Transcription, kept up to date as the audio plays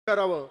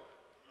करावं।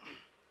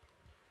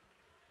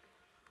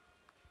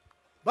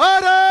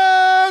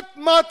 भारत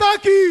माता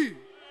की।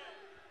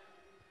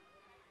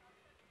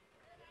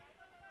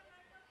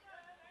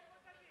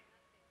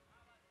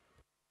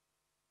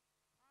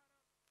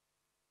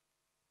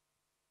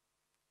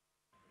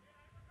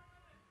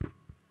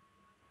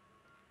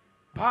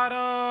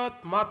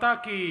 भारत माता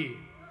की।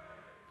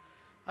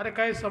 अरे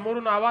काही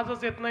समोरून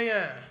आवाजच येत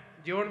नाहीये,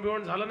 जेवण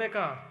बिवण झालं नाही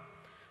का?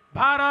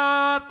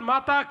 भारत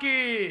माता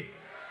की।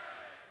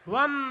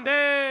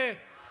 वंदे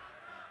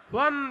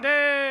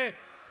वंदे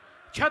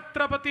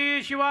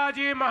छत्रपती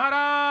शिवाजी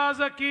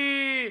महाराज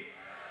की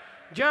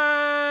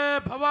जय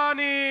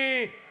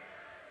भवानी,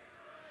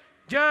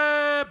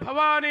 जय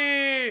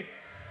भवानी।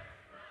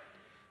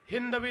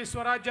 हिंदवी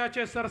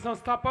स्वराज्याचे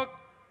सरसंस्थापक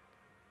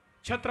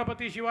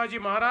छत्रपती शिवाजी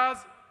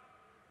महाराज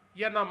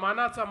यांना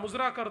मानाचा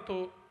मुजरा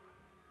करतो।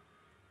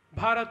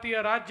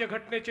 भारतीय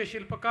राज्यघटनेचे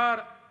शिल्पकार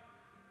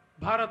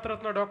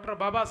भारतरत्न डॉक्टर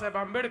बाबासाहेब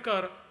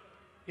आंबेडकर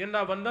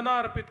यांना वंदना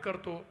अर्पित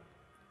करतो।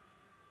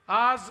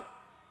 आज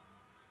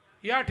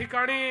या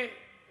ठिकाणी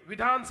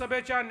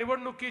विधानसभेच्या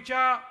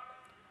निवडणुकीच्या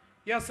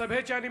या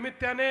सभेच्या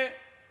निमित्ताने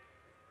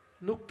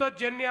नुकतंच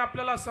ज्यांनी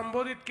आपल्याला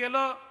संबोधित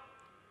केलं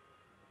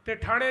ते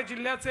ठाणे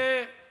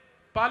जिल्ह्याचे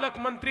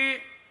पालकमंत्री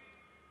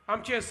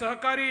आमचे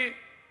सहकारी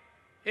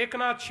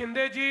एकनाथ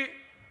शिंदेजी,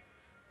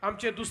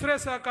 आमचे दुसरे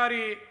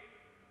सहकारी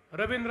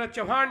रवींद्र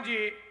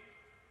चव्हाणजी।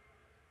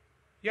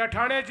 या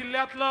ठाणे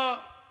जिल्ह्यातलं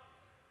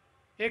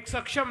एक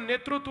सक्षम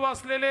नेतृत्व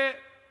असलेले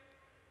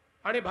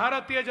आणि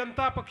भारतीय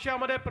जनता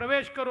पक्षामध्ये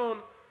प्रवेश करून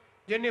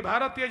ज्यांनी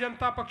भारतीय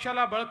जनता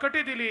पक्षाला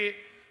बळकटी दिली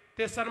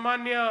ते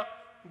सन्मान्य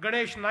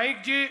गणेश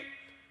नाईकजी।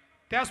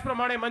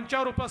 त्याचप्रमाणे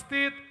मंचावर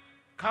उपस्थित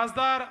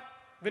खासदार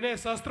विनय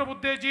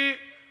सहस्त्रबुद्धेजी,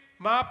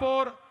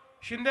 महापौर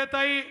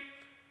शिंदेताई,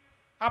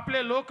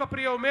 आपले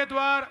लोकप्रिय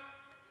उमेदवार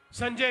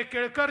संजय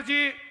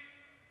केळकरजी,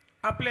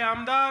 आपले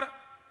आमदार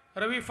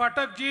रवी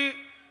फाटकजी,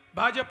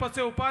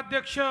 भाजपचे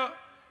उपाध्यक्ष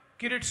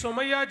किरीट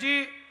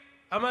सोमय्याजी,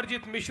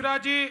 अमरजीत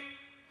मिश्राजी,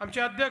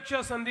 आमचे अध्यक्ष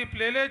संदीप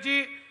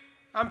लेलेजी,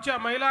 आमच्या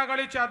महिला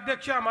आघाडीच्या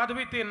अध्यक्षा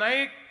माधवीती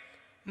नाईक,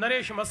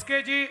 नरेश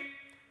मस्केजी,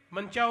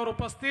 मंचावर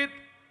उपस्थित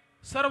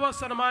सर्व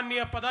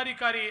सन्माननीय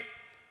पदाधिकारी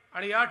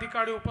आणि या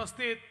ठिकाणी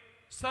उपस्थित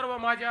सर्व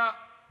माझ्या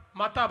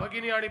माता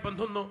भगिनी आणि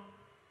बंधूंनो,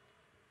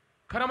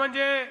 खरं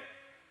म्हणजे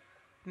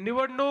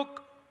निवडणूक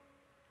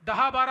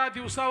 10-12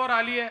 दिवसावर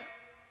आली आहे,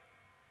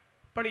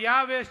 पण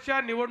या वेळेसच्या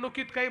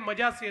निवडणुकीत काही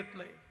मजाच येत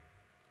नाही।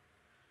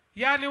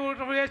 या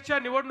वेळेसच्या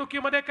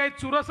निवडणुकीमध्ये काही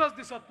चुरसच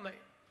दिसत नाही,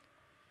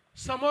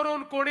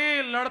 समोरून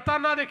कोणी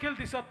लढताना देखील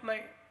दिसत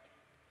नाही।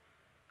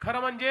 खरं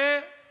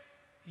म्हणजे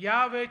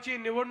या वेळची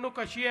निवडणूक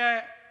अशी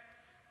आहे,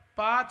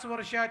 5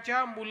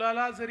 वर्षाच्या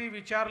मुलाला जरी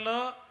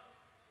विचारलं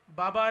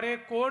बाबा रे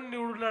कोण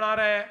निवडून येणार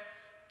आहे,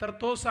 तर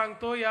तो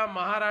सांगतो या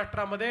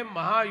महाराष्ट्रामध्ये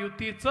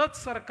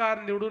महायुतीचंच सरकार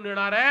निवडून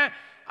येणार आहे।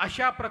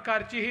 अशा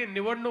प्रकारची ही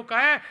निवडणूक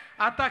आहे।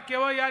 आता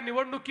केवळ या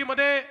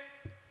निवडणुकीमध्ये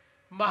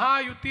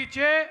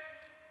महायुतीचे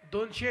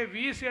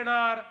 220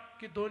 येणार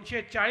की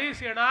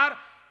 240 येणार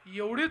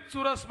एवढीच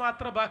चुरस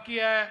मात्र बाकी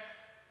आहे।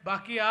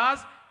 बाकी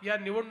आज या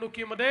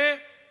निवडणुकीमध्ये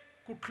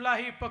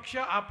कुठलाही पक्ष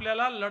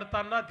आपल्याला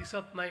लढताना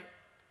दिसत नाही।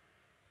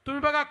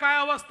 तुम्ही बघा काय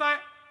अवस्था आहे।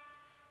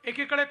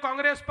 एकीकडे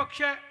काँग्रेस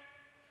पक्ष आहे,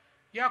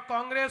 या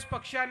काँग्रेस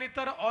पक्षाने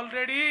तर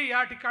ऑलरेडी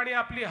या ठिकाणी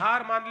आपली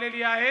हार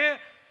मानलेली आहे।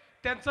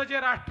 त्यांचं जे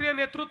राष्ट्रीय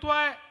नेतृत्व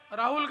आहे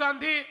राहुल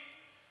गांधी,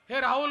 हे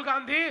राहुल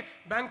गांधी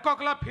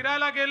बँकॉकला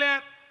फिरायला गेले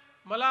आहेत।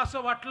 मला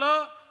असं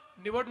वाटलं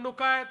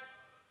निवडणुका आहेत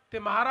ते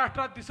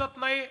महाराष्ट्रात दिसत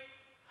नाही,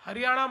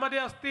 हरियाणामध्ये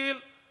असतील,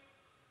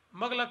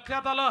 मग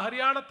लक्षात आलं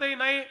हरियाणातही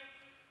नाही,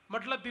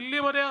 म्हटलं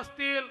दिल्लीमध्ये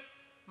असतील,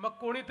 मग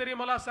कोणीतरी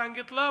मला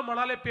सांगितलं,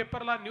 म्हणाले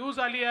पेपरला न्यूज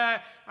आली आहे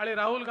आणि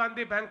राहुल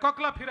गांधी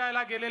बँकॉकला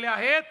फिरायला गेलेले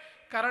आहेत,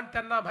 कारण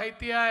त्यांना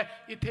माहिती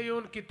आहे इथे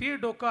येऊन किती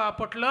डोकं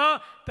आपटलं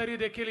तरी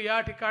देखील या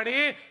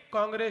ठिकाणी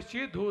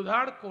काँग्रेसची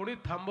धुळधाड कोणी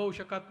थांबवू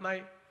शकत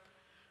नाही।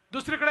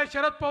 दुसरीकडे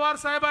शरद पवार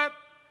साहेब आहेत।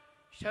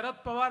 शरद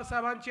पवार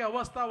साहेबांची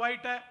अवस्था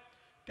वाईट आहे।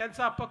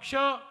 त्यांचा पक्ष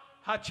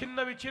हा छिन्न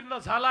विछिन्न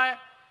झालाय,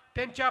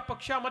 त्यांच्या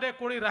पक्षामध्ये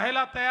कोणी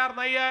राहायला तयार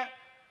नाही आहे।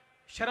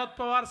 शरद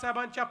पवार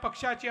साहेबांच्या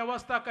पक्षाची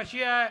अवस्था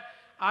कशी आहे,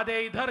 आधे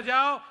इधर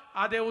जाओ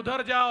आधे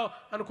उधर जाओ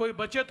और कोई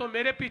बचे तो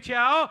मेरे पीछे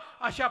आओ,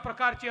 अशा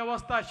प्रकारची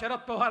अवस्था शरद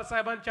पवार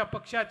साहेबांच्या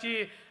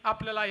पक्षाची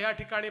आपल्याला या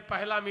ठिकाणी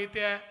पाहायला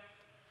मिळते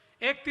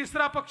आहे। एक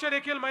तिसरा पक्ष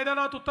देखील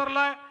मैदानात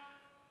उतरलाय,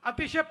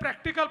 अतिशय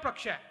प्रॅक्टिकल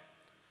पक्ष आहे।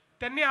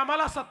 त्यांनी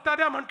आम्हाला सत्ता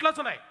द्या म्हटलंच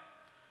नाही,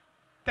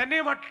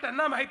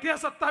 त्यांना माहिती आहे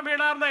सत्ता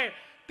मिळणार नाही,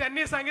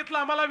 त्यांनी सांगितलं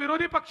आम्हाला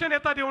विरोधी पक्ष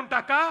नेता देऊन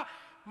टाका।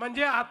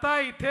 म्हणजे आता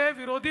इथे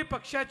विरोधी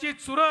पक्षाची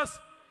चुरस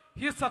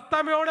ही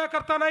सत्ता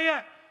मिळवण्याकरता नाही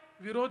आहे,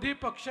 विरोधी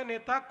पक्ष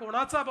नेता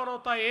कोणाचा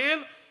बनवता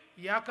येईल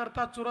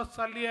याकरता चुरस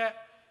चालली आहे।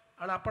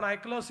 आणि आपण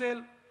ऐकलं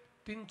असेल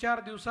 3-4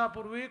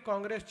 दिवसापूर्वी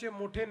काँग्रेसचे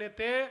मोठे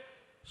नेते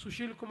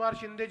सुशील कुमार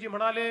शिंदेजी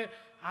म्हणाले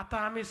आता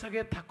आम्ही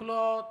सगळे थकलो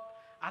आहोत,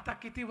 आता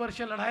किती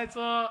वर्ष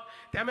लढायचं,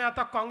 त्यामुळे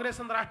आता काँग्रेस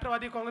आणि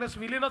राष्ट्रवादी काँग्रेस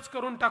विलीनच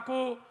करून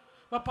टाकू।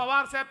 मग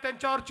पवार साहेब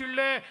त्यांच्यावर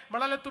चिडले,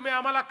 म्हणाले तुम्ही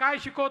आम्हाला काय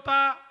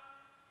शिकवता।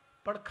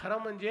 पण खरं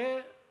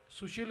म्हणजे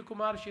सुशील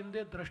कुमार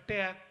शिंदे द्रष्टे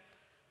आहेत,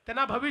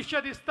 त्यांना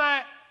भविष्य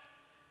दिसतंय।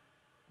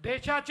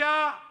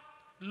 देशाच्या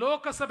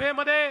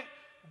लोकसभेमध्ये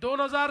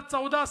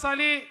 2014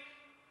 साली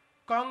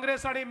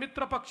काँग्रेस आणि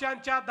मित्र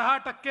पक्षांच्या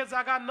 10%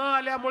 जागा न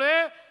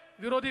आल्यामुळे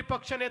विरोधी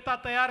पक्षनेता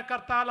तयार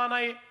करता आला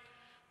नाही।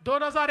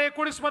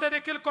 2019 मध्ये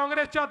देखील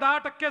काँग्रेसच्या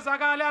 10%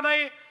 जागा आल्या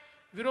नाही,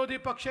 विरोधी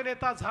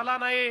पक्षनेता झाला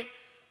नाही।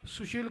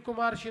 सुशील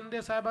कुमार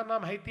शिंदे साहेबांना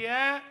माहिती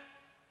आहे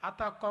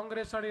आता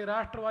काँग्रेस आणि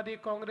राष्ट्रवादी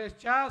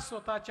काँग्रेसच्या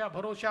स्वतःच्या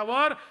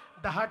भरोशावर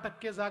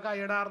 10% जागा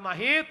येणार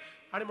नाहीत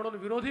आणि म्हणून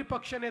विरोधी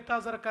पक्षनेता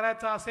जर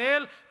करायचा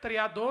असेल तर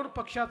या दोन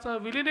पक्षाचं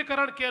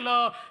विलीनीकरण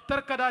केलं तर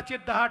कदाचित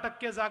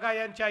 10% जागा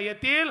यांच्या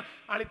येतील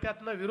आणि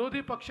त्यातनं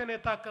विरोधी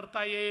पक्षनेता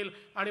करता येईल।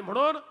 आणि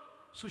म्हणून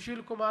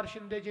सुशील कुमार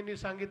शिंदेजींनी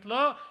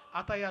सांगितलं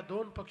आता या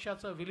दोन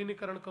पक्षाचं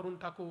विलीनीकरण करून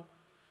टाकू।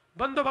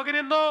 बंधू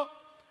भगिनींनो,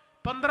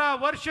 15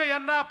 वर्ष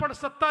यांना आपण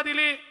सत्ता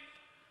दिली।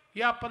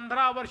 या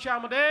 15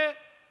 वर्षामध्ये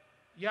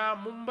या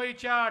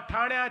मुंबईच्या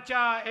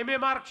ठाण्याच्या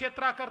MMR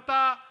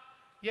क्षेत्राकरता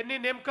यांनी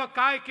नेमकं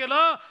काय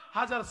केलं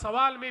हा जर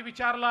सवाल मी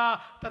विचारला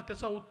तर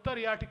त्याचं उत्तर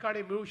या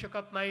ठिकाणी मिळू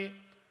शकत नाही।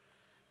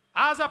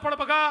 आज आपण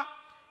बघा,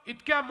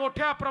 इतक्या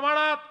मोठ्या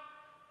प्रमाणात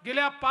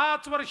गेल्या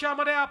 5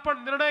 वर्षामध्ये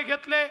आपण निर्णय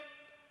घेतले,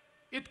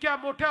 इतक्या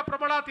मोठ्या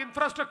प्रमाणात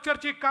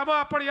इन्फ्रास्ट्रक्चरची कामं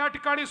आपण या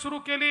ठिकाणी सुरू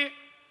केली।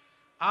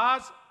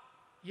 आज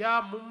या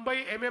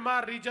मुंबई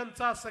MMR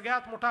रिजनचा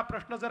सगळ्यात मोठा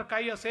प्रश्न जर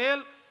काही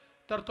असेल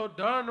तर तो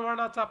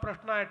दळणवळणाचा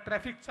प्रश्न आहे,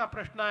 ट्रॅफिकचा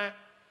प्रश्न आहे।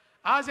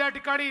 आज या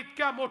ठिकाणी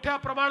इतक्या मोठ्या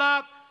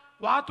प्रमाणात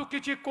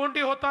वाहतुकीची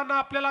कोंडी होताना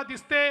आपल्याला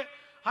दिसते,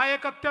 हा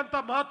एक अत्यंत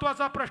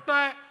महत्त्वाचा प्रश्न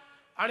आहे।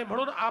 आणि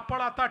म्हणून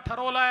आपण आता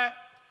ठरवलंय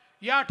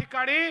या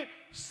ठिकाणी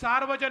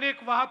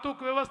सार्वजनिक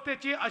वाहतूक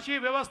व्यवस्थेची अशी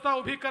व्यवस्था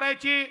उभी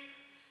करायची,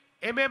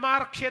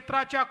 MMR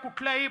क्षेत्राच्या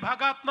कुठल्याही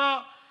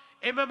भागातनं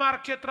MMR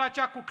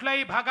क्षेत्राच्या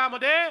कुठल्याही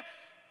भागामध्ये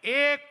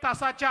 1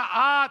 तासाच्या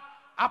आत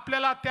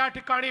आपल्याला त्या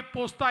ठिकाणी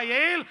पोहोचता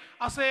येईल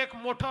असं एक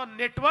मोठं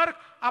नेटवर्क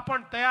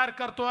आपण तयार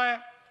करतोय।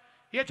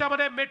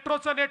 याच्यामध्ये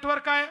मेट्रोचं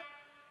नेटवर्क आहे,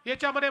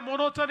 याच्यामध्ये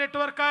मोनोचं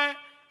नेटवर्क आहे,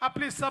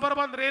 आपली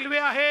सबर्बन रेल्वे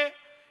आहे,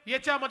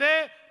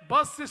 याच्यामध्ये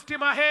बस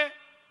सिस्टीम आहे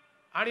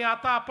आणि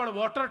आता आपण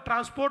वॉटर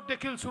ट्रान्सपोर्ट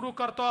देखील सुरू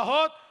करतो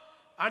आहोत।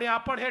 आणि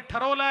आपण हे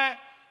ठरवलंय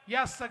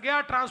या सगळ्या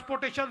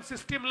ट्रान्सपोर्टेशन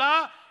सिस्टीमला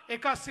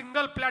एका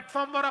सिंगल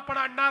प्लॅटफॉर्मवर आपण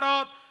आणणार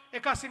आहोत,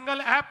 एका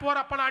सिंगल ॲपवर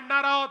आपण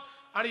आणणार आहोत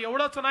आणि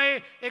एवढंच नाही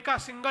एका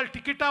सिंगल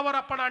तिकिटावर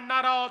आपण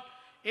आणणार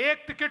आहोत।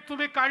 एक तिकीट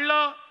तुम्ही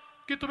काढलं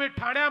की तुम्ही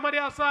ठाण्यामध्ये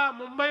असा,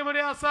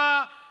 मुंबईमध्ये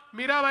असा,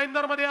 मीरा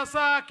भाईंदरमध्ये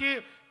असा की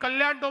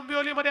कल्याण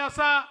डोंबिवलीमध्ये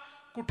असा,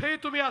 कुठेही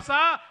तुम्ही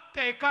असा,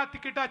 त्या एका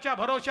तिकिटाच्या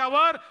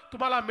भरोशावर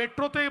तुम्हाला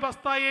मेट्रोतही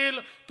बसता येईल,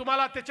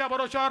 तुम्हाला त्याच्या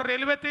भरोशावर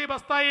रेल्वेतही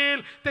बसता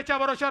येईल, त्याच्या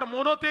भरोशावर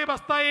मोनोतही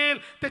बसता येईल,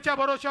 त्याच्या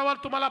भरोशावर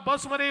तुम्हाला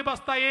बसमध्येही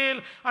बसता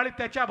येईल आणि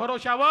त्याच्या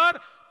भरोशावर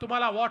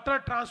तुम्हाला वॉटर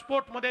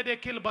ट्रान्सपोर्टमध्ये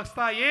देखील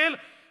बसता येईल।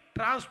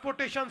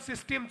 ट्रान्सपोर्टेशन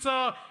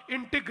सिस्टीमचं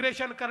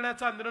इंटिग्रेशन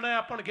करण्याचा निर्णय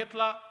आपण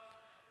घेतला।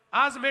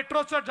 आज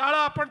मेट्रोचं जाळं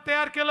आपण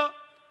तयार केलं।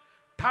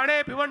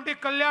 ठाणे भिवंडी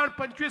कल्याण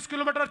 25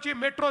 किलोमीटरची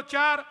मेट्रो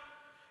 4,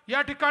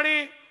 या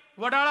ठिकाणी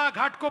वडाळा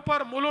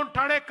घाटकोपर मुलुंड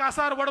ठाणे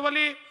कासार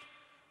वडवली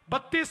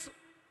 32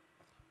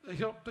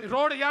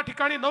 रोड, या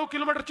ठिकाणी 9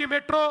 किलोमीटरची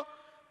मेट्रो,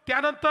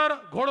 त्यानंतर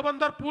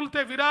घोडबंदर पूल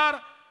ते विरार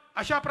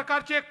अशा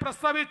प्रकारची एक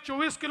प्रस्तावित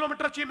 24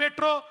 किलोमीटरची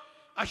मेट्रो,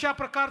 अशा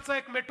प्रकारचं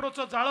एक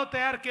मेट्रोचं जाळं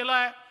तयार केलं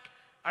आहे।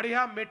 आणि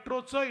ह्या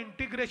मेट्रोचं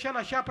इंटिग्रेशन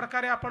अशा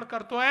प्रकारे आपण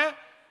करतोय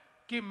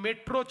की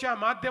मेट्रोच्या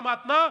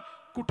माध्यमातून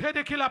कुठे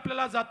देखील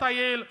आपल्याला जाता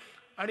येईल।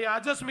 आणि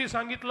आजच मी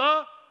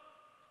सांगितलं,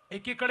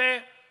 एकीकडे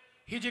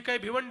ही जी काही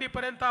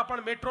भिवंडीपर्यंत आपण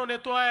मेट्रो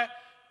नेतोय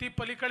ती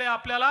पलीकडे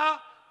आपल्याला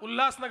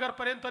उल्हासनगर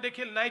पर्यंत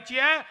देखील न्यायची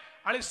आहे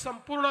आणि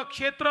संपूर्ण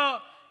क्षेत्र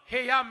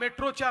हे या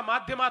मेट्रोच्या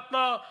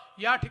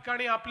माध्यमातून या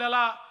ठिकाणी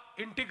आपल्याला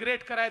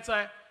इंटिग्रेट करायचं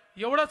आहे।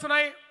 एवढंच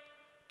नाही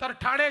तर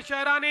ठाणे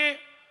शहराने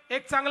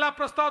एक चांगला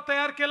प्रस्ताव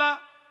तयार केला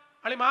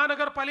आणि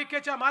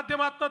महानगरपालिकेच्या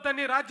माध्यमातून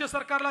त्यांनी राज्य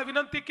सरकारला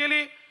विनंती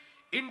केली,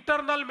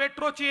 इंटरनल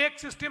मेट्रोची एक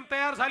सिस्टीम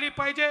तयार झाली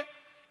पाहिजे।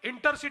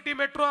 इंटरसिटी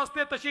मेट्रो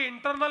असते तशी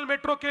इंटरनल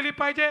मेट्रो केली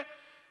पाहिजे।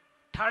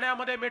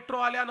 ठाण्यामध्ये मेट्रो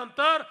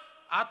आल्यानंतर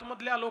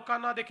आतमधल्या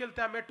लोकांना देखील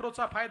त्या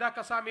मेट्रोचा फायदा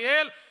कसा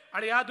मिळेल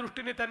आणि या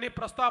दृष्टीने त्यांनी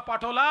प्रस्ताव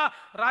पाठवला।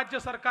 राज्य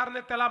सरकारने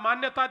त्याला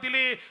मान्यता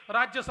दिली,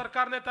 राज्य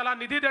सरकारने त्याला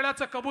निधी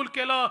देण्याचं कबूल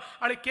केलं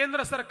आणि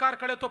केंद्र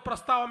सरकारकडे तो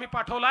प्रस्ताव आम्ही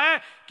पाठवलाय।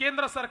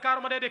 केंद्र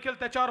सरकारमध्ये देखील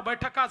त्याच्यावर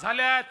बैठका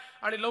झाल्या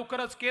आहेत आणि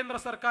लवकरच केंद्र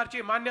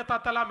सरकारची मान्यता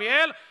त्याला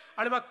मिळेल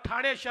आणि मग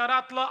ठाणे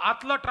शहरातलं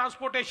आतलं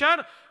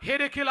ट्रान्सपोर्टेशन हे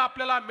देखील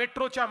आपल्याला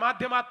मेट्रोच्या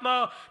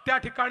माध्यमातून त्या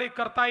ठिकाणी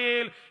करता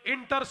येईल।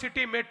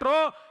 इंटरसिटी मेट्रो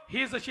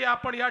ही जशी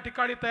आपण या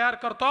ठिकाणी तयार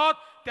करतो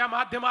त्या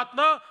माध्यमातून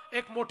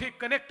एक मोठी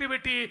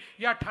कनेक्टिव्हिटी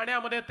या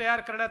ठाण्यामध्ये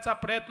तयार करण्याचा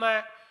प्रयत्न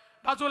आहे।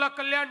 बाजूला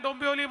कल्याण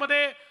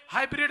डोंबिवलीमध्ये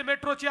हायब्रिड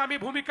मेट्रोची आम्ही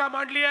भूमिका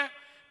मांडली आहे।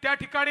 त्या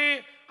ठिकाणी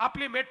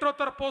आपली मेट्रो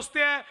तर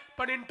पोहोचते आहे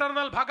पण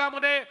इंटरनल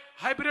भागामध्ये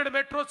हायब्रिड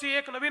मेट्रोची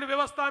एक नवीन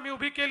व्यवस्था आम्ही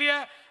उभी केली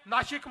आहे।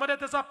 नाशिकमध्ये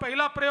त्याचा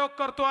पहिला प्रयोग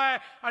करतोय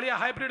आणि या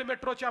हायब्रिड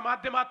मेट्रोच्या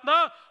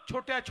माध्यमातून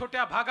छोट्या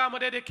छोट्या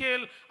भागामध्ये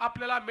देखील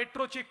आपल्याला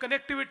मेट्रोची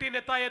कनेक्टिव्हिटी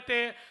नेता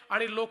येते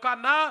आणि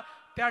लोकांना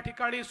त्या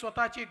ठिकाणी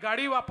स्वतःची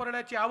गाडी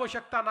वापरण्याची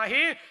आवश्यकता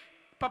नाही।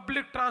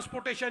 पब्लिक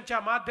ट्रान्सपोर्टेशनच्या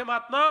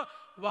माध्यमातून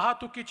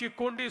वाहतुकीची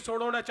कोंडी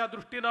सोडवण्याच्या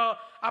दृष्टीनं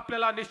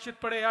आपल्याला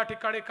निश्चितपणे या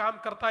ठिकाणी काम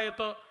करता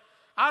येतं।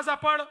 आज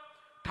आपण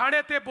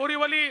ठाणे ते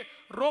बोरीवली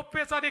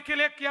रोपवेचा देखील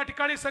एक या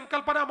ठिकाणी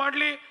संकल्पना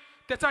मांडली,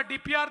 त्याचा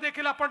डीपीआर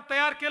देखील आपण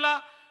तयार केला।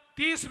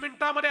 30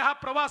 मिनिटांमध्ये हा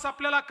प्रवास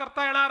आपल्याला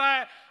करता येणार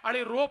आहे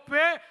आणि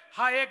रोपवे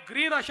हा एक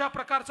ग्रीन अशा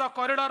प्रकारचा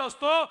कॉरिडॉर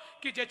असतो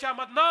की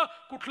ज्याच्यामधनं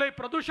कुठलंही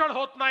प्रदूषण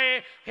होत नाही।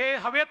 हे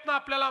हवेतनं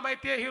आपल्याला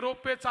माहिती आहे ही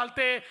रोपवे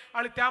चालते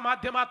आणि त्या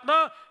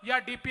माध्यमातनं या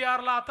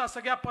डीपीआरला आता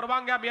सगळ्या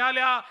परवानग्या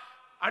मिळाल्या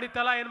आणि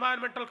त्याला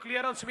एन्व्हायरमेंटल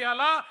क्लिअरन्स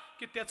मिळाला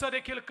की त्याचं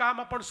देखील काम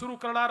आपण सुरू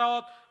करणार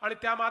आहोत आणि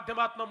त्या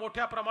माध्यमातनं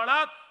मोठ्या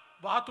प्रमाणात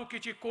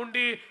वाहतुकीची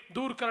कोंडी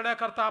दूर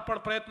करण्याकरता आपण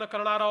प्रयत्न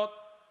करणार आहोत।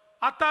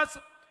 आताच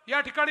या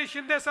ठिकाणी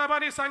शिंदे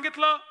साहेबांनी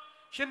सांगितलं,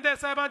 शिंदे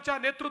साहेबांच्या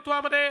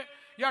नेतृत्वामध्ये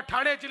या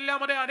ठाणे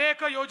जिल्ह्यामध्ये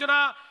अनेक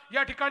योजना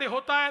या ठिकाणी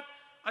होत आहेत।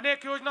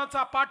 अनेक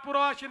योजनांचा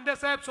पाठपुरावा शिंदे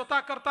साहेब स्वतः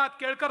करतात,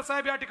 केळकर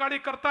साहेब या ठिकाणी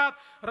करतात,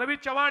 रवी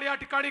चव्हाण या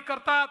ठिकाणी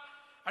करतात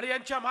आणि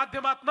यांच्या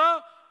माध्यमातून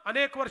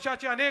अनेक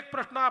वर्षाचे अनेक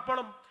प्रश्न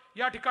आपण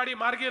या ठिकाणी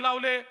मार्गी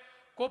लावले।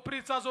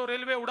 कोपरीचा जो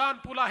रेल्वे उडान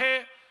पूल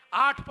आहे,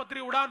 8 पदरी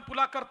उडान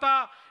पुला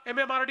करता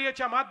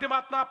MMRDAच्या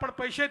माध्यमातून आपण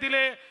पैसे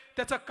दिले,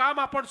 त्याचं काम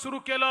आपण सुरू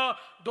केलं।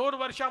 2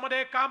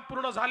 वर्षामध्ये काम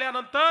पूर्ण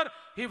झाल्यानंतर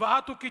ही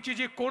वाहतुकीची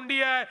जी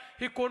कोंडी आहे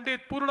ही कोंडी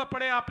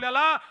पूर्णपणे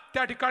आपल्याला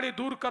त्या ठिकाणी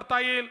दूर करता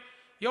येईल।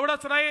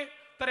 एवढंच नाही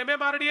तर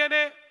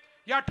MMRDAने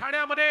या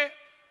ठाण्यामध्ये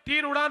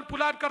 3 उडान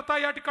पुलांकरता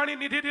या ठिकाणी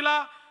निधी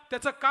दिला,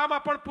 त्याचं काम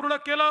आपण पूर्ण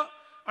केलं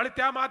आणि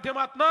त्या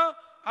माध्यमातून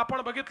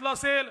आपण बघितलं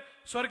असेल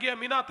स्वर्गीय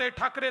मीनाताई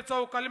ठाकरे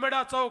चौक,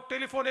 अल्मेडा चौक,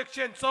 टेलिफोन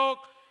एक्सचेंज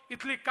चौक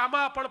इथली कामं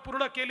आपण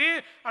पूर्ण केली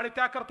आणि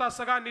त्याकरता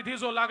सगळा निधी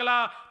जो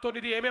लागला तो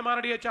निधी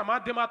MMRDAच्या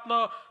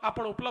माध्यमातून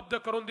आपण उपलब्ध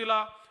करून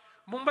दिला।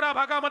 मुंब्रा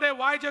भागामध्ये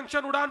वाय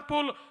जंक्शन उडान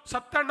पूल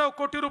 97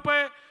 कोटी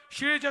रुपये,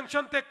 शीळ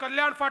जंक्शन ते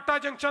कल्याण फाटा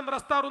जंक्शन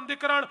रस्ता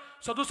रुंदीकरण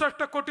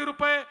 67 कोटी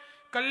रुपये,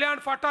 कल्याण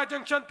फाटा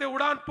जंक्शन ते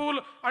उडान पूल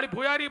आणि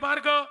भुयारी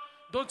मार्ग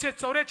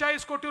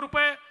 244 कोटी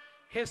रुपये,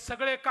 हे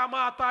सगळे कामं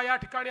आता या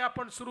ठिकाणी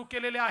आपण सुरू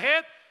केलेले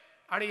आहेत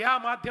आणि या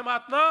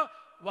माध्यमातून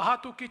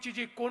वाहतुकीची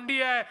जी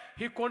कोंडी आहे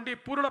ही कोंडी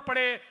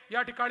पूर्णपणे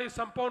या ठिकाणी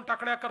संपवून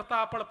टाकण्याकरता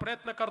आपण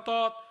प्रयत्न करतो।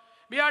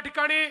 मी या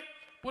ठिकाणी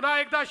पुन्हा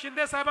एकदा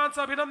शिंदे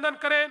साहेबांचं अभिनंदन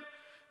करेन,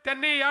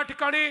 त्यांनी या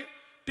ठिकाणी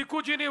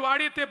टिकूजीनी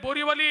वाडी ते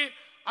बोरीवली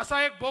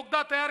असा एक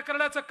बोगदा तयार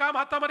करण्याचं काम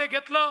हातामध्ये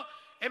घेतलं।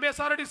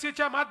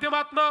 MSRDCच्या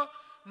माध्यमातून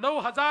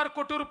 9000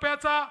 कोटी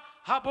रुपयाचा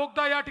हा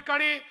बोगदा या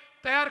ठिकाणी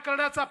तयार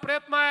करण्याचा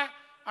प्रयत्न आहे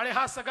आणि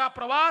हा सगळा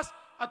प्रवास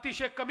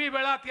अतिशय कमी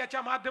वेळात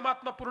याच्या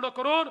माध्यमातून पूर्ण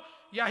करून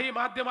याही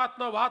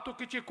माध्यमातून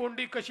वाहतुकीची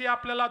कोंडी कशी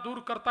आपल्याला दूर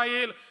करता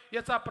येईल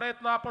याचा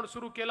प्रयत्न आपण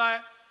सुरू केला आहे।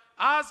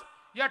 आज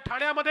या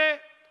ठाण्यामध्ये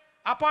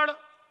आपण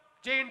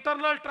जे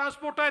इंटरनल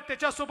ट्रान्सपोर्ट आहे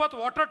त्याच्यासोबत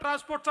वॉटर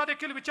ट्रान्सपोर्टचा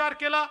देखील विचार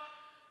केला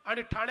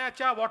आणि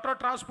ठाण्याच्या वॉटर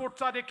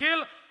ट्रान्सपोर्टचा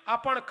देखील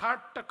आपण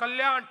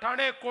कल्याण,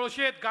 ठाणे,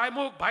 कोळशेत,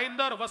 गायमुख,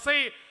 भाईंदर,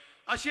 वसई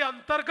अशी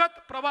अंतर्गत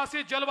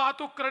प्रवासी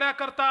जलवाहतूक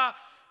करण्याकरता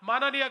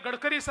माननीय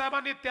गडकरी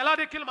साहेबांनी त्याला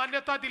देखील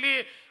मान्यता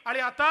दिली आणि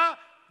आता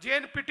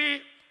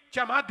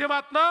JNPTच्या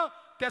माध्यमातून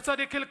त्याचं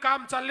देखील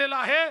काम चाललेलं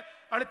आहे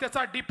आणि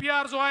त्याचा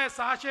डीपीआर जो आहे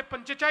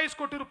 645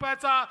 कोटी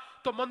रुपयाचा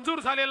तो मंजूर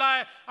झालेला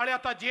आहे आणि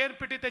आता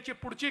JNPT त्याची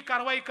पुढची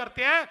कारवाई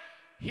करते आहे।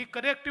 ही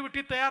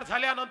कनेक्टिव्हिटी तयार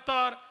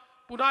झाल्यानंतर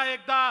पुन्हा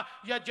एकदा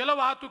या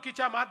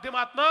जलवाहतुकीच्या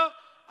माध्यमातून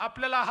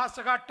आपल्याला हा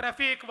सगळा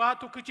ट्रॅफिक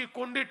वाहतुकीची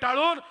कोंडी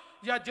टाळून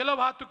या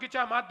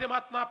जलवाहतुकीच्या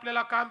माध्यमातून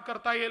आपल्याला काम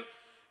करता येईल।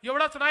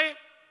 एवढंच नाही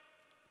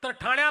तर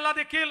ठाण्याला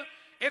देखील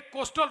एक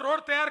कोस्टल रोड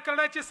तयार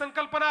करण्याची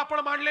संकल्पना आपण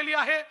मांडलेली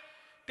आहे,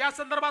 त्या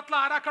संदर्भातला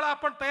आराखडा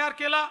आपण तयार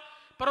केला,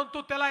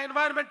 परंतु त्याला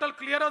एन्व्हायरमेंटल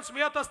क्लिअरन्स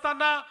मिळत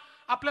असताना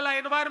आपल्याला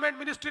एन्व्हायरमेंट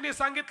मिनिस्ट्रीने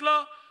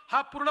सांगितलं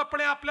हा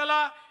पूर्णपणे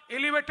आपल्याला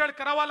एलिव्हेटेड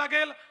करावा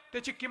लागेल,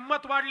 त्याची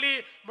किंमत वाढली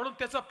म्हणून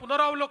त्याचं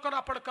पुनरावलोकन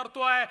आपण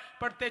करतोय,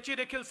 पण त्याची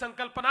देखील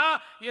संकल्पना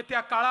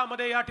येत्या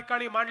काळामध्ये या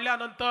ठिकाणी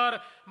मांडल्यानंतर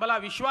मला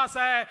विश्वास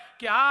आहे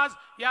की आज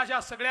या ज्या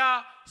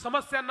सगळ्या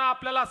समस्यांना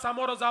आपल्याला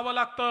सामोरं जावं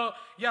लागतं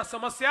या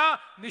समस्या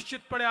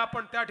निश्चितपणे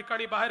आपण त्या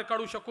ठिकाणी बाहेर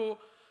काढू शकू।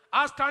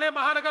 आज ठाणे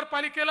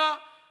महानगरपालिकेला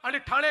आणि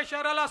ठाणे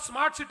शहराला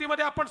स्मार्ट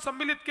सिटीमध्ये आपण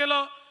सम्मिलित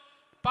केलं।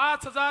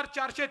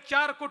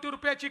 5404 कोटी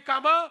रुपयाची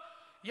कामं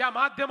या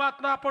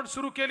माध्यमातून आपण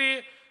सुरू केली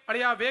आणि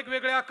या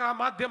वेगवेगळ्या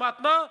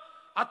माध्यमातून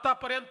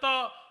आतापर्यंत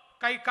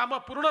काही कामं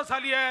पूर्ण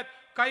झाली आहेत,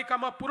 काही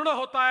कामं पूर्ण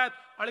होत आहेत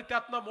आणि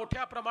त्यातनं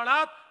मोठ्या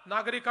प्रमाणात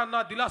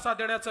नागरिकांना दिलासा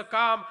देण्याचं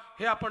काम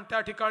हे आपण त्या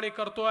ठिकाणी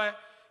करतोय।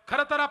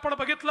 खरं तर आपण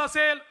बघितलं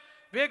असेल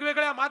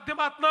वेगवेगळ्या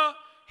माध्यमातून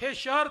हे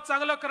शहर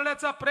चांगलं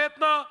करण्याचा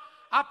प्रयत्न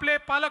आपले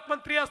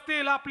पालकमंत्री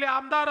असतील, आपले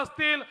आमदार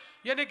असतील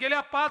यांनी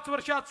गेल्या 5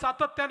 वर्षात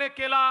सातत्याने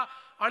केला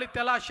आणि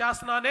त्याला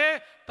शासनाने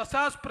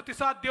तसाच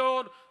प्रतिसाद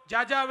देऊन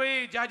ज्या ज्या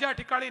वेळी ज्या ज्या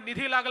ठिकाणी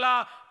निधी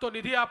लागला तो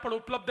निधी आपण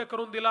उपलब्ध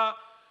करून दिला।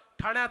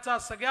 ठाण्याचा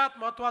सगळ्यात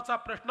महत्त्वाचा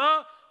प्रश्न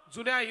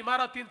जुन्या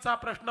इमारतींचा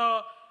प्रश्न,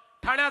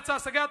 ठाण्याचा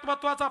सगळ्यात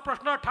महत्त्वाचा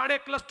प्रश्न ठाणे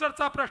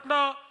क्लस्टरचा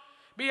प्रश्न।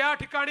 मी या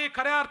ठिकाणी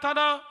खऱ्या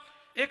अर्थानं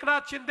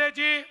एकनाथ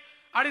शिंदेजी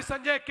आणि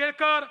संजय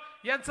केळकर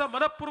यांचं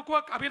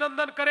मनपूर्वक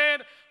अभिनंदन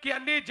करेन की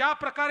यांनी ज्या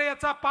प्रकारे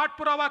याचा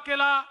पाठपुरावा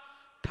केला,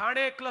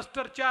 ठाणे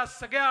क्लस्टरच्या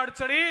सगळ्या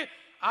अडचणी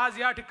आज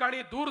या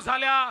ठिकाणी दूर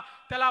झाल्या,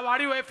 त्याला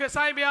वाढीव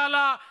FSI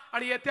मिळाला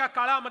आणि येत्या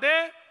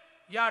काळामध्ये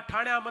या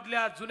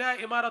ठाण्यामधल्या जुन्या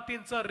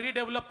इमारतींचं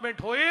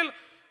रिडेव्हलपमेंट होईल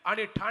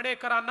आणि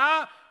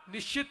ठाणेकरांना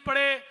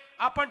निश्चितपणे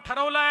आपण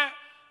ठरवलंय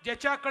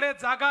ज्याच्याकडे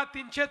जागा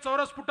 300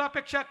 चौरस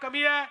फुटापेक्षा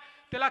कमी आहे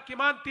त्याला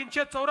किमान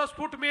 300 चौरस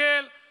फूट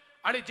मिळेल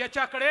आणि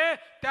ज्याच्याकडे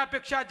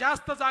त्यापेक्षा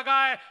जास्त जागा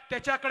आहे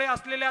त्याच्याकडे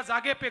असलेल्या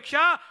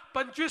जागेपेक्षा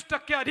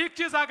 25%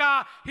 अधिकची जागा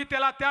ही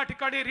त्याला त्या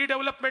ठिकाणी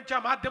रिडेव्हलपमेंटच्या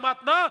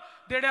माध्यमातून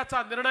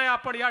देण्याचा निर्णय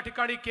आपण या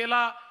ठिकाणी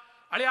केला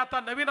आणि आता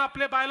नवीन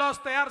आपले बायलॉज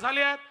तयार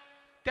झाले आहेत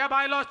त्या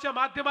बायलॉजच्या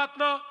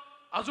माध्यमातून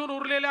अजून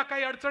उरलेल्या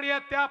काही अडचणी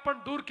आहेत त्या आपण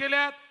दूर केल्या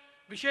आहेत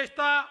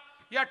विशेषतः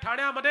या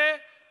ठाण्यामध्ये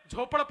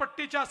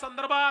झोपडपट्टीच्या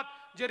संदर्भात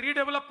जे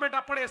रिडेव्हलपमेंट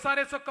आपण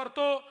SRA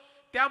करतो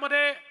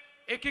त्यामध्ये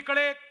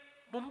एकीकडे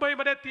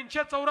मुंबईमध्ये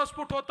 300 चौरस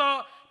फूट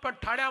होतं पण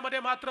ठाण्यामध्ये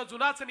मात्र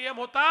जुनाच नियम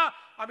होता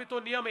आम्ही तो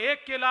नियम 1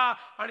 केला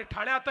आणि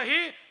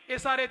ठाण्यातही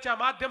SRAच्या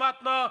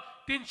माध्यमातून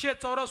 300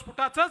 चौरस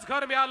फुटाचंच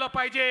घर मिळालं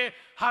पाहिजे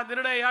हा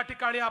निर्णय या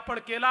ठिकाणी आपण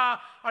केला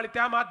आणि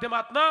त्या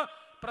माध्यमातून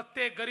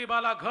प्रत्येक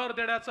गरीबाला घर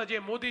देण्याचं जे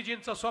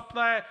मोदीजींचं स्वप्न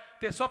आहे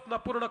ते स्वप्न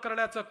पूर्ण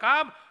करण्याचं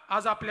काम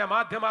आज आपल्या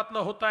माध्यमातून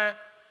होत आहे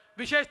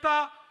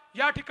विशेषतः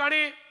या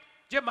ठिकाणी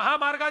जे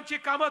महामार्गांची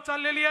कामं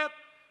चाललेली आहेत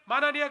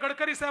माननीय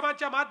गडकरी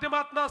साहेबांच्या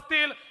माध्यमातून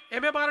असतील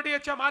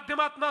MMRDAच्या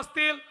माध्यमातून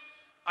असतील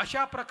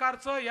अशा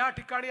प्रकारचं या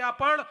ठिकाणी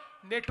आपण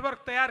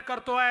नेटवर्क तयार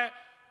करतोय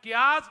की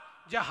आज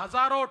ज्या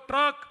हजारो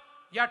ट्रक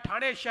या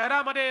ठाणे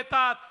शहरामध्ये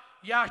येतात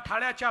या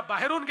ठाण्याच्या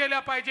बाहेरून गेल्या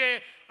पाहिजे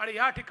आणि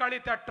या ठिकाणी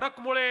त्या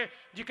ट्रकमुळे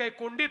जी काही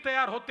कोंडी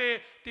तयार होते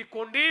ती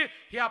कोंडी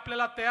ही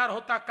आपल्याला तयार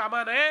होता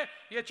कामा नये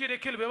याची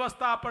देखील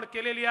व्यवस्था आपण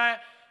केलेली आहे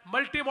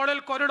मल्टी मॉडेल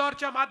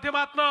कॉरिडॉरच्या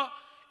माध्यमातून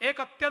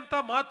एक अत्यंत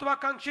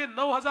महत्वाकांक्षी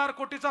 9,000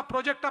 कोटीचा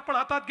प्रोजेक्ट आपण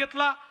हातात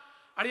घेतला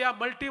आणि या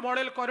मल्टी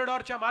मॉडेल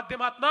कॉरिडॉरच्या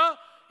माध्यमातून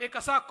एक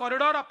असा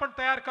कॉरिडॉर आपण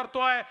तयार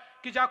करतोय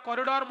की ज्या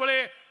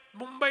कॉरिडॉरमुळे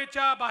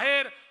मुंबईच्या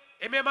बाहेर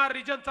MMR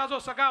रिजनचा जो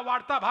सगळा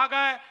वाढता भाग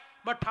आहे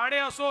मग ठाणे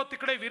असो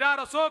तिकडे विरार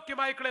असो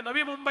किंवा इकडे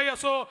नवी मुंबई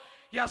असो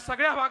या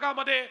सगळ्या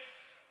भागामध्ये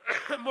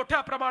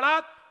मोठ्या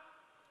प्रमाणात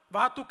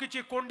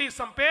वाहतुकीची कोंडी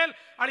संपेल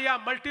आणि या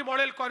मल्टी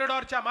मॉडेल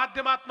कॉरिडॉरच्या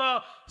माध्यमातून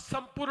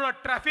संपूर्ण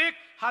ट्रॅफिक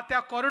हा त्या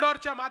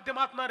कॉरिडॉरच्या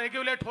माध्यमातून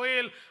रेग्युलेट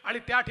होईल आणि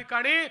त्या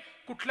ठिकाणी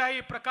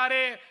कुठल्याही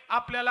प्रकारे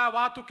आपल्याला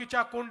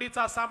वाहतुकीच्या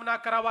कोंडीचा सामना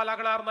करावा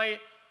लागणार नाही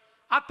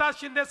आता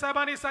शिंदे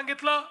साहेबांनी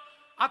सांगितलं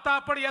आता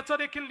आपण याचं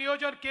देखील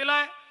नियोजन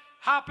केलंय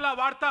हा आपला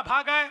वाढता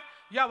भाग आहे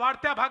या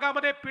वाढत्या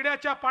भागामध्ये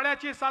पिण्याच्या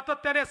पाण्याची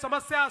सातत्याने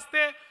समस्या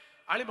असते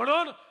आणि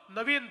म्हणून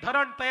नवीन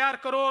धरण तयार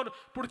करून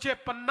पुढचे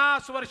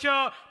 50 वर्ष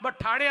मग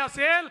ठाणे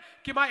असेल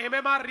किंवा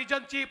MMR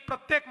रिजनची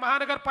प्रत्येक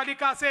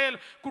महानगरपालिका असेल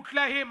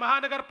कुठल्याही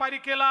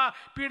महानगरपालिकेला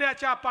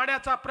पिण्याच्या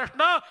पाण्याचा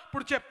प्रश्न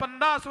पुढचे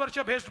 50 वर्ष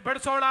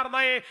भेडसावणार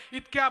नाही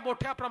इतक्या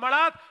मोठ्या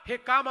प्रमाणात हे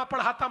काम आपण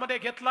हातामध्ये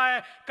घेतलंय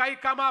काही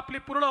कामं आपली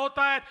पूर्ण होत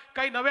आहेत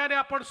काही नव्याने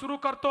आपण सुरू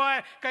करतोय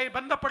काही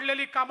बंद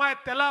पडलेली कामं आहेत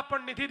त्याला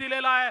आपण निधी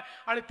दिलेला आहे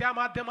आणि त्या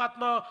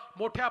माध्यमातून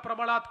मोठ्या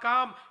प्रमाणात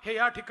काम हे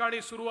या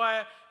ठिकाणी सुरू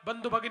आहे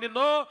बंधू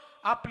भगिनींनो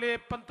आपले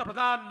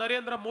पंतप्रधान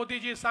नरेंद्र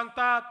मोदीजी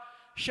सांगतात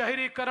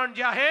शहरीकरण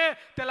जे आहे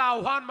त्याला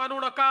आव्हान मानू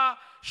नका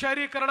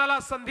शहरीकरणाला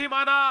संधी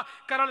माना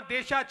कारण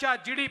देशाच्या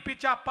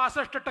GDPच्या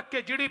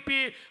 65%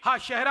 GDP हा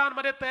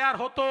शहरांमध्ये तयार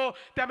होतो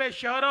त्यामुळे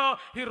शहरं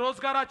ही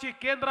रोजगाराची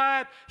केंद्र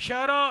आहेत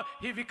शहरं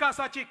ही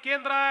विकासाची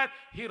केंद्र आहेत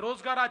ही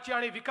रोजगाराची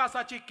आणि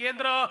विकासाची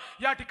केंद्र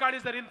या ठिकाणी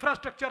जर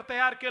इन्फ्रास्ट्रक्चर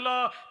तयार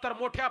केलं तर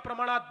मोठ्या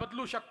प्रमाणात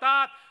बदलू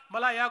शकतात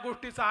मला या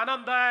गोष्टीचा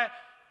आनंद आहे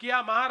की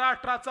या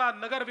महाराष्ट्राचा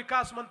नगर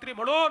विकास मंत्री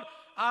म्हणून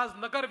आज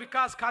नगर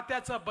विकास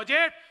खात्याचं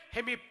बजेट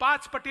हे मी 5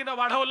 पटीने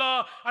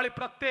वाढवलं आणि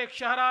प्रत्येक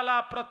शहराला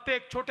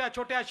प्रत्येक छोट्या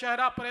छोट्या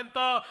शहरापर्यंत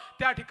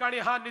त्या ठिकाणी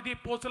हा निधी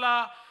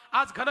पोहोचला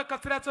आज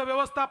घनकचऱ्याचं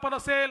व्यवस्थापन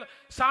असेल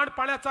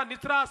सांडपाण्याचा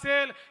निचरा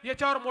असेल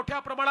याच्यावर मोठ्या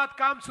प्रमाणात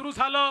काम सुरू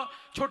झालं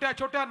छोट्या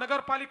छोट्या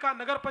नगरपालिका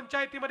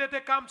नगरपंचायतीमध्ये ते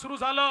काम सुरू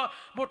झालं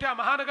मोठ्या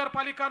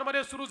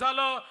महानगरपालिकांमध्ये सुरू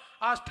झालं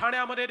आज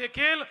ठाण्यामध्ये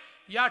देखील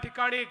या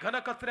ठिकाणी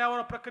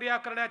घनकचऱ्यावर प्रक्रिया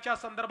करण्याच्या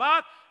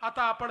संदर्भात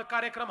आता आपण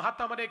कार्यक्रम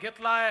हातामध्ये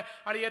घेतला आहे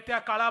आणि येत्या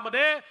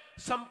काळामध्ये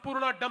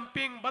संपूर्ण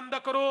डंपिंग बंद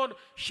करून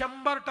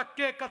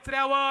 100%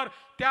 कचऱ्यावर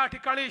त्या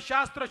ठिकाणी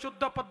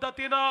शास्त्रशुद्ध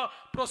पद्धतीने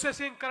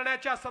प्रोसेसिंग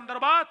करण्याच्या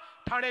संदर्भात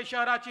ठाणे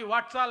शहराची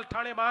वाटचाल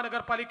ठाणे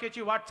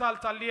महानगरपालिकेची वाटचाल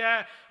चालली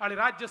आहे आणि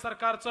राज्य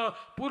सरकारचं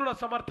पूर्ण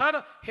समर्थन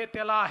हे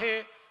त्याला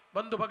आहे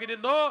बंधू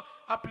भगिनींनो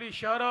आपली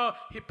शहरं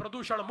ही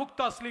प्रदूषण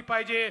मुक्त असली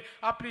पाहिजे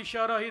आपली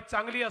शहरं ही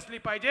चांगली असली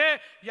पाहिजे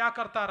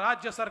याकरता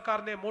राज्य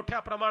सरकारने मोठ्या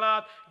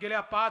प्रमाणात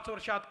गेल्या 5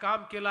 वर्षात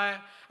काम केलं आहे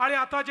आणि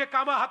आता जे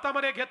कामं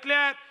हातामध्ये घेतले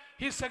आहेत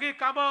ही सगळी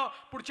कामं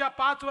पुढच्या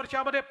 5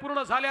 वर्षामध्ये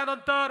पूर्ण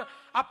झाल्यानंतर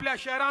आपल्या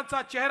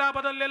शहरांचा चेहरा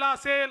बदललेला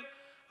असेल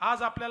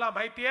आज आपल्याला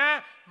माहिती आहे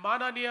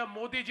माननीय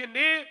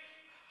मोदीजींनी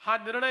हा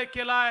निर्णय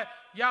केलाय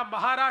या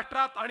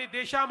महाराष्ट्रात आणि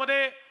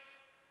देशामध्ये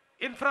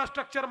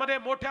इन्फ्रास्ट्रक्चर मध्ये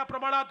मोठ्या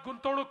प्रमाणात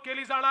गुंतवणूक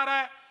केली जाणार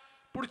आहे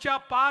पुढच्या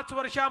 5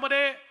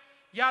 वर्षामध्ये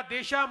या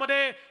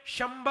देशामध्ये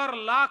 100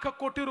 लाख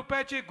कोटी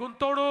रुपयाची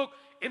गुंतवणूक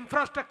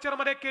इन्फ्रास्ट्रक्चर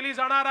मध्ये केली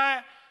जाणार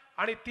आहे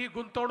आणि ती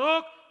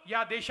गुंतवणूक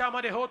या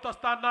देशामध्ये होत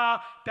असताना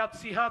त्यात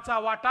सिंहाचा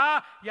वाटा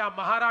या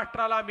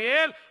महाराष्ट्राला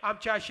मिळेल,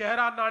 आमच्या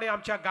शहरांना आणि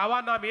आमच्या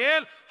गावांना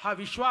मिळेल, हा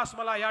विश्वास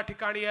मला या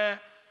ठिकाणी आहे.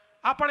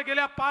 आपण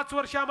गेल्या 5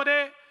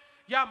 वर्षामध्ये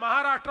या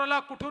महाराष्ट्राला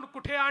कुठून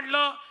कुठे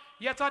आणलं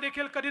याचा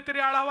देखील कधीतरी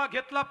आढावा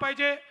घेतला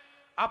पाहिजे.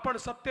 आपण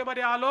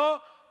सत्तेमध्ये आलो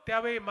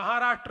त्यावेळी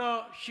महाराष्ट्र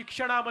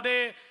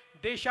शिक्षणामध्ये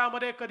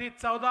देशामध्ये कधी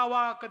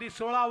 14वा, कधी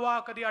 16वा,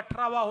 कधी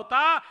 18वा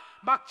होता.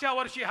 मागच्या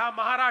वर्षी हा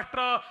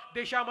महाराष्ट्र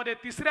देशामध्ये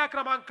 3ऱ्या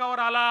क्रमांकावर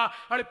आला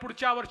आणि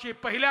पुढच्या वर्षी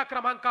 1ल्या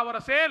क्रमांकावर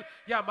असेल.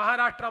 या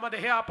महाराष्ट्रामध्ये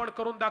हे आपण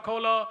करून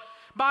दाखवलं.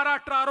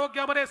 महाराष्ट्र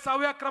आरोग्यामध्ये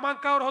 6व्या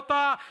क्रमांकावर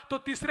होता, तो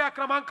 3ऱ्या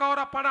क्रमांकावर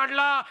आपण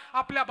आणला.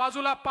 आपल्या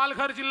बाजूला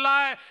पालघर जिल्हा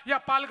आहे, या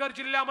पालघर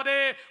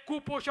जिल्ह्यामध्ये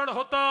कुपोषण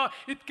होतं.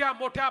 इतक्या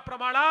मोठ्या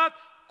प्रमाणात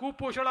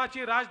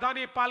कुपोषणाची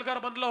राजधानी पालघर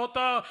बनलं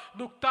होतं.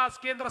 नुकताच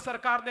केंद्र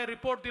सरकारने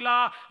रिपोर्ट दिला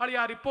आणि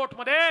या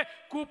रिपोर्टमध्ये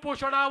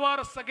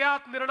कुपोषणावर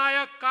सगळ्यात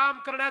निर्णायक काम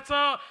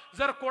करण्याचं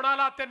जर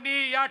कोणाला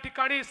त्यांनी या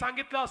ठिकाणी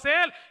सांगितलं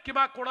असेल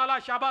किंवा कोणाला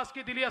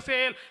शाबासकी दिली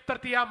असेल तर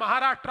ती या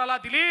महाराष्ट्राला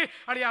दिली.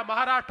 आणि या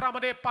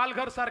महाराष्ट्रामध्ये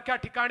पालघर सारख्या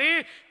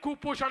ठिकाणी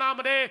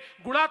कुपोषणामध्ये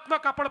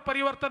गुणात्मक आपण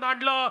परिवर्तन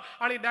आणलं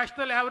आणि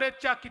नॅशनल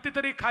ॲव्हरेजच्या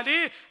कितीतरी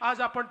खाली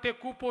आज आपण ते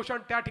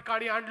कुपोषण त्या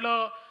ठिकाणी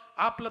आणलं.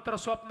 आपलं तर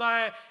स्वप्न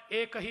आहे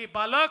एकही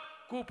बालक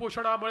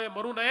कुपोषणामुळे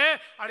मरू नये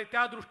आणि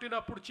त्या दृष्टीने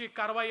पुढची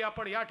कारवाई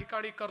आपण या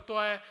ठिकाणी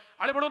करतोय.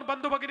 आणि म्हणून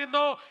बंधू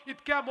भगिनींनो,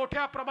 इतक्या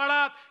मोठ्या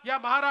प्रमाणात या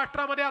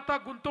महाराष्ट्रामध्ये आता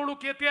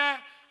गुंतवणूक येते आहे.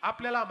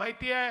 आपल्याला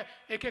माहिती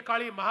आहे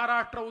एकेकाळी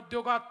महाराष्ट्र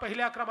उद्योगात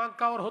 1ल्या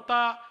क्रमांकावर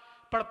होता,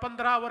 पण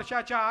 15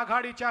 वर्षाच्या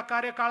आघाडीच्या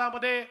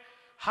कार्यकाळामध्ये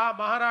हा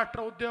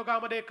महाराष्ट्र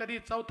उद्योगामध्ये कधी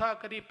 4था,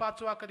 कधी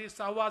 5वा, कधी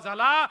 6वा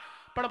झाला.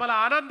 पण मला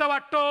आनंद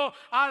वाटतो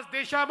आज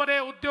देशामध्ये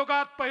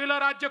उद्योगात पहिलं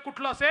राज्य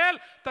कुठलं असेल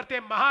तर ते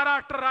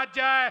महाराष्ट्र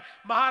राज्य आहे.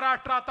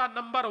 महाराष्ट्र आता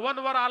नंबर 1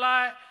 वर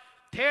आलाय.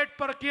 थेट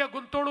परकीय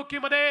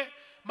गुंतवणुकीमध्ये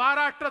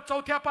महाराष्ट्र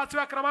 4थ्या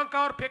 5व्या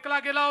क्रमांकावर फेकला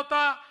गेला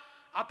होता.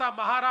 आता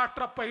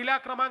महाराष्ट्र 1ल्या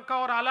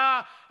क्रमांकावर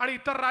आला आणि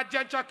इतर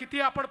राज्यांच्या किती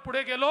आपण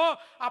पुढे गेलो,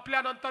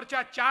 आपल्या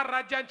नंतरच्या 4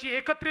 राज्यांची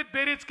एकत्रित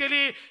बेरीज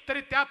केली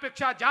तरी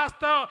त्यापेक्षा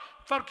जास्त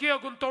परकीय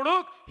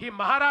गुंतवणूक ही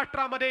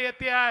महाराष्ट्रामध्ये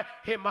येते आहे.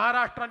 हे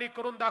महाराष्ट्राने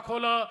करून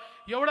दाखवलं.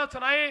 एवढंच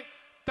नाही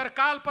तर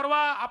काल परवा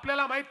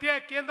आपल्याला माहिती आहे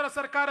केंद्र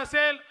सरकार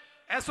असेल,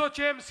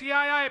 एसोचेम,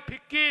 CII,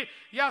 फिक्की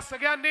या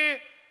सगळ्यांनी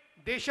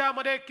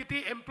देशामध्ये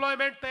किती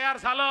एम्प्लॉयमेंट तयार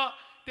झालं,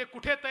 ते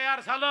कुठे तयार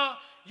झालं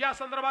या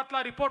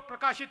संदर्भातला रिपोर्ट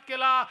प्रकाशित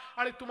केला.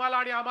 आणि तुम्हाला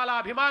आणि आम्हाला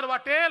अभिमान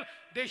वाटेल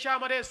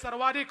देशामध्ये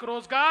सर्वाधिक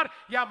रोजगार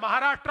या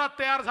महाराष्ट्रात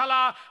तयार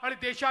झाला आणि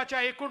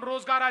देशाच्या एकूण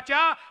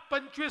रोजगाराच्या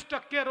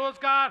 25%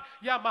 रोजगार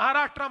या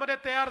महाराष्ट्रामध्ये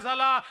तयार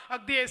झाला.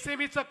 अगदी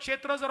SMEचं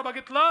क्षेत्र जर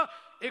बघितलं,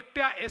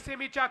 एकट्या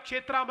SMEच्या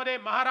क्षेत्रामध्ये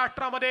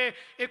महाराष्ट्रामध्ये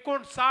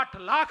 59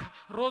 लाख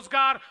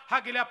रोजगार हा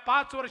गेल्या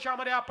 5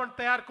 वर्षामध्ये आपण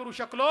तयार करू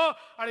शकलो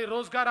आणि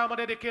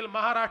रोजगारामध्ये देखील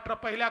महाराष्ट्र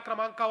 1ल्या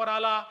क्रमांकावर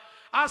आला.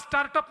 आज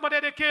स्टार्टअप मध्ये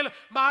देखील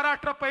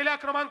महाराष्ट्र 1ल्या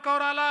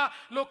क्रमांकावर आला.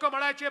 लोक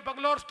म्हणायचे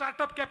बंगलोर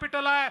स्टार्टअप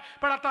कॅपिटल आहे,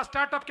 पण आता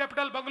स्टार्टअप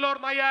कॅपिटल बंगलोर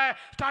नाही आहे,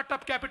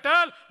 स्टार्टअप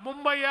कॅपिटल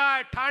मुंबई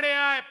आहे, ठाणे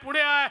आहे,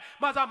 पुणे आहे.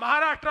 माझा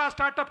महाराष्ट्र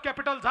स्टार्टअप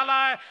कॅपिटल झाला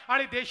आहे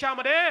आणि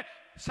देशामध्ये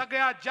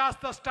सगळ्यात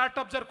जास्त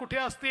स्टार्टअप जर कुठे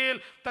असतील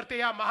तर ते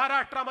या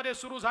महाराष्ट्रामध्ये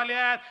सुरू झाले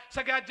आहेत.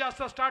 सगळ्यात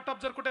जास्त स्टार्टअप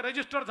जर कुठे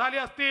रजिस्टर झाले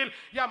असतील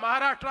या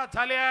महाराष्ट्रात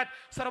झाले आहेत.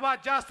 सर्वात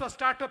जास्त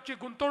स्टार्टअपची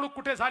गुंतवणूक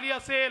कुठे झाली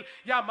असेल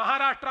या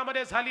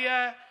महाराष्ट्रामध्ये झाली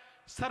आहे.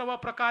 सर्व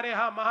प्रकारे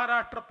हा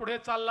महाराष्ट्र पुढे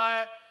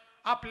चाललाय.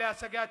 आपल्या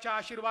सगळ्याच्या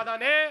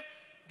आशीर्वादाने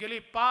गेली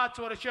 5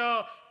 वर्ष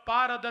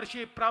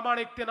पारदर्शी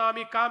प्रामाणिकतेने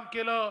आम्ही काम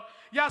केलं.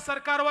 या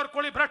सरकारवर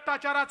कोणी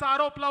भ्रष्टाचाराचा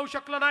आरोप लावू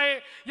शकलं नाही,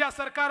 या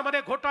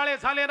सरकारमध्ये घोटाळे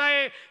झाले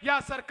नाही, या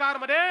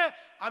सरकारमध्ये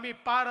आम्ही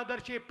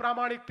पारदर्शी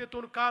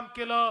प्रामाणिकतेतून काम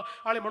केलं.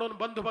 आणि म्हणून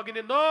बंधू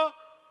भगिनींनो,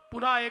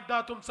 पुन्हा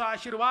एकदा तुमचा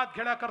आशीर्वाद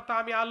घेण्याकरता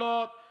आम्ही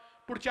आलो.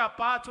 पुढच्या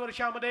 5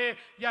 वर्षामध्ये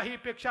याही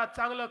पेक्षा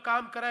चांगलं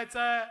काम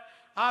करायचं आहे.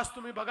 आज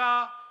तुम्ही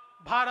बघा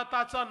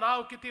भारताचं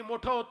नाव किती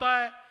मोठं होत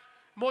आहे,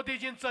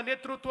 मोदीजींचं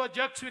नेतृत्व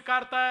जग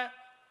स्वीकारताय.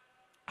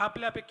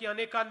 आपल्यापैकी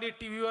अनेकांनी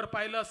टीव्हीवर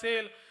पाहिलं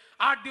असेल,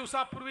 8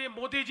 दिवसापूर्वी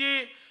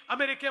मोदीजी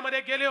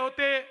अमेरिकेमध्ये गेले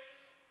होते.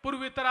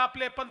 पूर्वी तर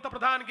आपले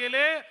पंतप्रधान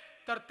गेले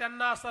तर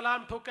त्यांना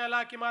सलाम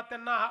ठोकायला किंवा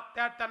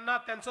त्यांना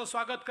त्यांचं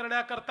स्वागत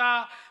करण्याकरता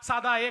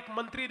साधा एक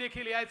मंत्री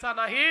देखील यायचा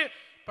नाही.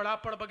 पण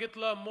आपण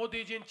बघितलं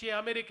मोदीजींची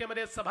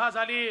अमेरिकेमध्ये सभा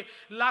झाली,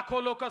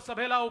 लाखो लोक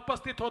सभेला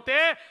उपस्थित होते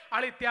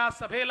आणि त्या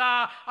सभेला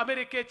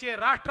अमेरिकेचे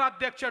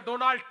राष्ट्राध्यक्ष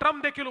डोनाल्ड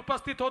ट्रम्प देखील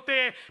उपस्थित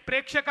होते.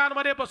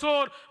 प्रेक्षकांमध्ये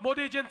बसून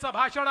मोदीजींचं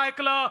भाषण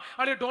ऐकलं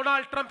आणि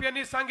डोनाल्ड ट्रम्प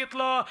यांनी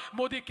सांगितलं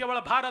मोदी केवळ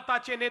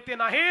भारताचे नेते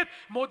नाहीत,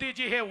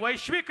 मोदीजी हे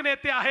वैश्विक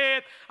नेते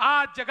आहेत.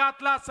 आज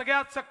जगातला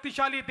सगळ्यात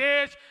शक्तिशाली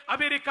देश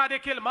अमेरिका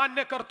देखील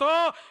मान्य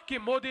करतो की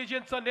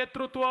मोदीजींचं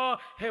नेतृत्व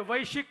हे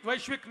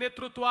वैश्विक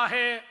नेतृत्व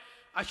आहे.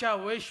 अशा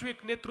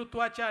वैश्विक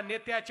नेतृत्वाच्या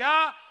नेत्याच्या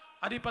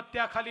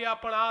अधिपत्याखाली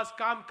आपण आज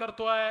काम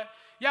करतोय.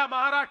 या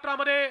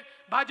महाराष्ट्रामध्ये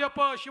भाजप,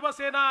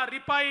 शिवसेना,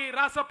 रिपाई,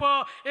 रासप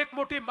एक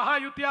मोठी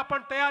महायुती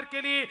आपण तयार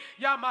केली.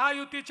 या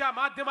महायुतीच्या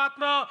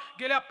माध्यमातून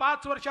गेल्या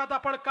 5 वर्षात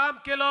आपण काम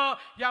केलं.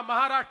 या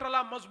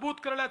महाराष्ट्राला मजबूत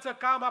करण्याचं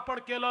काम आपण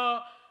केलं.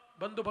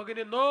 बंधू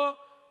भगिनींनो,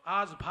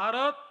 आज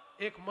भारत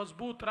एक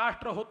मजबूत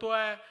राष्ट्र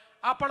होतोय।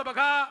 आपण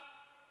बघा,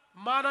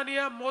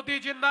 माननीय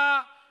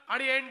मोदीजींना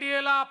आणि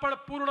एनडीएला आपण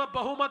पूर्ण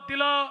बहुमत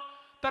दिलं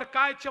तर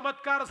काय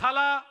चमत्कार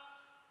झाला।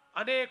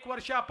 अनेक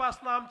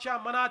वर्षापासून आमच्या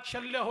मनात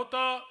शल्य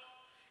होतं,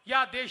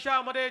 या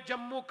देशामध्ये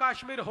जम्मू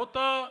काश्मीर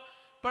होतं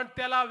पण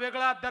त्याला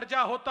वेगळा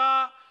दर्जा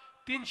होता।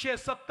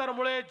 370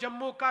 मुळे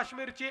जम्मू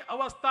काश्मीरची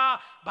अवस्था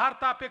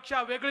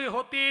भारतापेक्षा वेगळी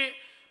होती।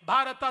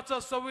 भारताचं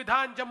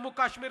संविधान जम्मू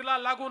काश्मीरला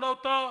लागू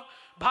नव्हतं,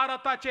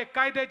 भारताचे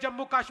कायदे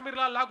जम्मू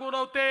काश्मीरला लागू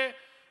नव्हते।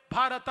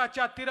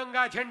 भारताच्या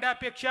तिरंगा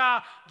झेंड्यापेक्षा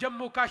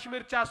जम्मू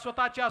काश्मीरच्या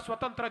स्वतःच्या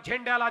स्वतंत्र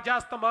झेंड्याला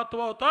जास्त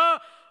महत्त्व होतं।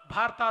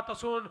 भारतात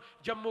असून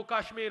जम्मू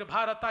काश्मीर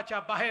भारताच्या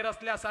बाहेर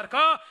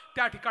असल्यासारखं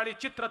त्या ठिकाणी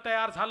चित्र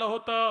तयार झालं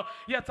होतं।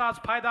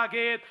 याचाच फायदा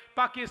घेत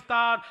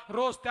पाकिस्तान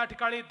रोज त्या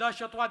ठिकाणी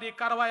दहशतवादी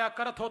कारवाया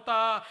करत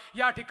होता।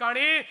 या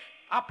ठिकाणी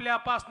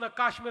आपल्यापासनं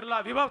काश्मीरला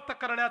विभक्त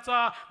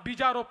करण्याचा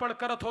बीजारोपण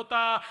करत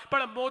होता।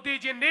 पण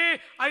मोदीजींनी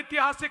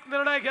ऐतिहासिक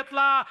निर्णय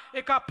घेतला,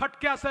 एका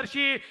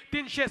फटक्यासरशी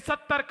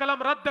 370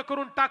 कलम रद्द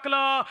करून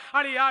टाकलं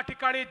आणि या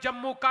ठिकाणी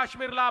जम्मू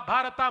काश्मीरला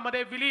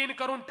भारतामध्ये विलीन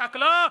करून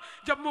टाकलं।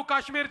 जम्मू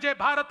काश्मीर जे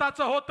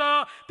भारताचं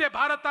होतं ते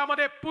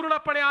भारतामध्ये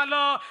पूर्णपणे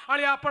आलं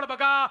आणि आपण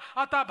बघा,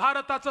 आता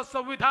भारताचं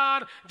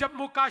संविधान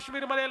जम्मू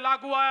काश्मीरमध्ये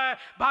लागू आहे,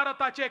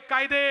 भारताचे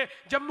कायदे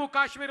जम्मू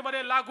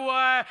काश्मीरमध्ये लागू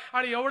आहे।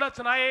 आणि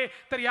एवढंच नाही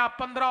तर या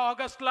 15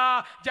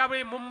 ऑगस्टला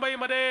ज्यावेळी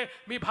मुंबईमध्ये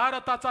मी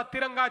भारताचा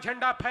तिरंगा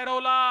झेंडा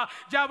फहरवला,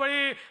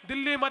 ज्यावेळी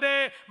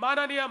दिल्लीमध्ये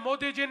माननीय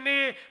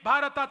मोदीजींनी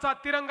भारताचा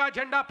तिरंगा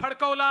झेंडा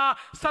फडकवला,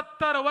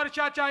 70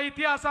 वर्षाच्या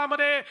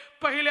इतिहासामध्ये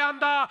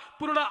पहिल्यांदा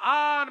पूर्ण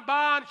आन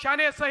बान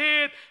शाने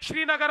सहित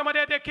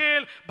श्रीनगरमध्ये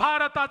देखील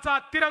भारताचा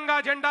तिरंगा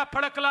झेंडा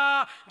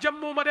फडकला,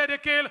 जम्मूमध्ये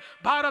देखील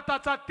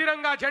भारताचा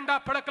तिरंगा झेंडा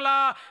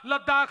फडकला,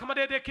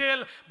 लडाखमध्ये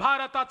देखील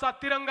भारताचा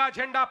तिरंगा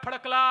झेंडा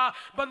फडकला।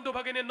 बंधू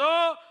भगिनींनो,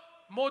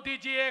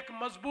 मोदीजी एक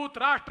मजबूत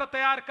राष्ट्र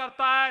तयार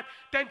करतायत,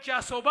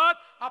 त्यांच्या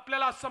सोबत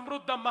आपल्याला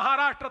समृद्ध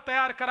महाराष्ट्र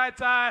तयार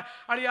करायचा आहे।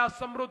 आणि या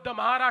समृद्ध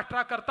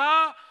महाराष्ट्राकरता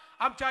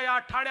आमच्या या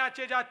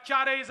ठाण्याचे ज्या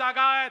 4ही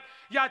जागा आहेत,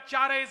 या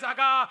 4ही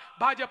जागा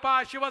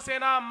भाजपा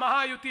शिवसेना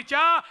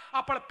महायुतीच्या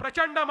आपण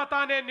प्रचंड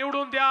मताने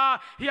निवडून द्या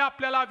ही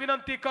आपल्याला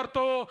विनंती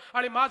करतो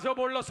आणि माझं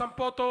बोलणं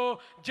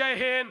संपवतो। जय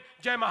हिंद,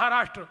 जय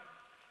महाराष्ट्र।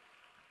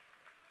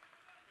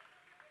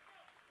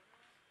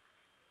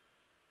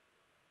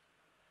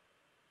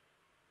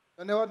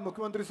 धन्यवाद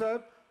मुख्यमंत्री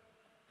साहेब।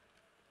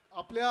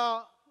 आपल्या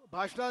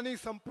भाषणाने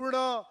संपूर्ण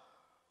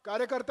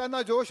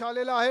कार्यकर्त्यांना जोश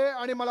आलेला आहे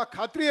आणि मला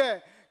खात्री आहे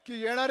की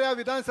येणाऱ्या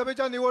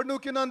विधानसभेच्या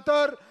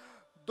निवडणुकीनंतर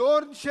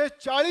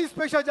 240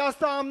 पेक्षा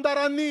जास्त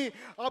आमदारांनी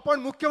आपण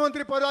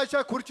मुख्यमंत्री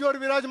पदाच्या खुर्चीवर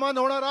विराजमान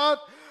होणार आहात।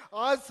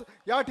 आज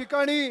या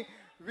ठिकाणी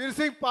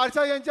वीरसिंग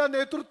पारशा यांच्या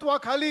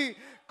नेतृत्वाखाली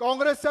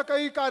काँग्रेसच्या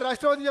काही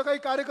राष्ट्रवादीच्या काही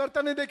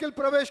कार्यकर्त्यांनी देखील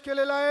प्रवेश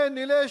केलेला आहे।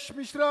 निलेश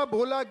मिश्रा,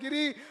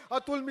 भोलागिरी,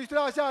 अतुल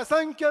मिश्रा अशा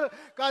असंख्य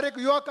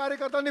युवा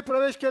कार्यकर्त्यांनी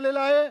प्रवेश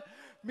केलेला आहे।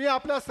 मी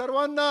आपल्या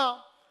सर्वांना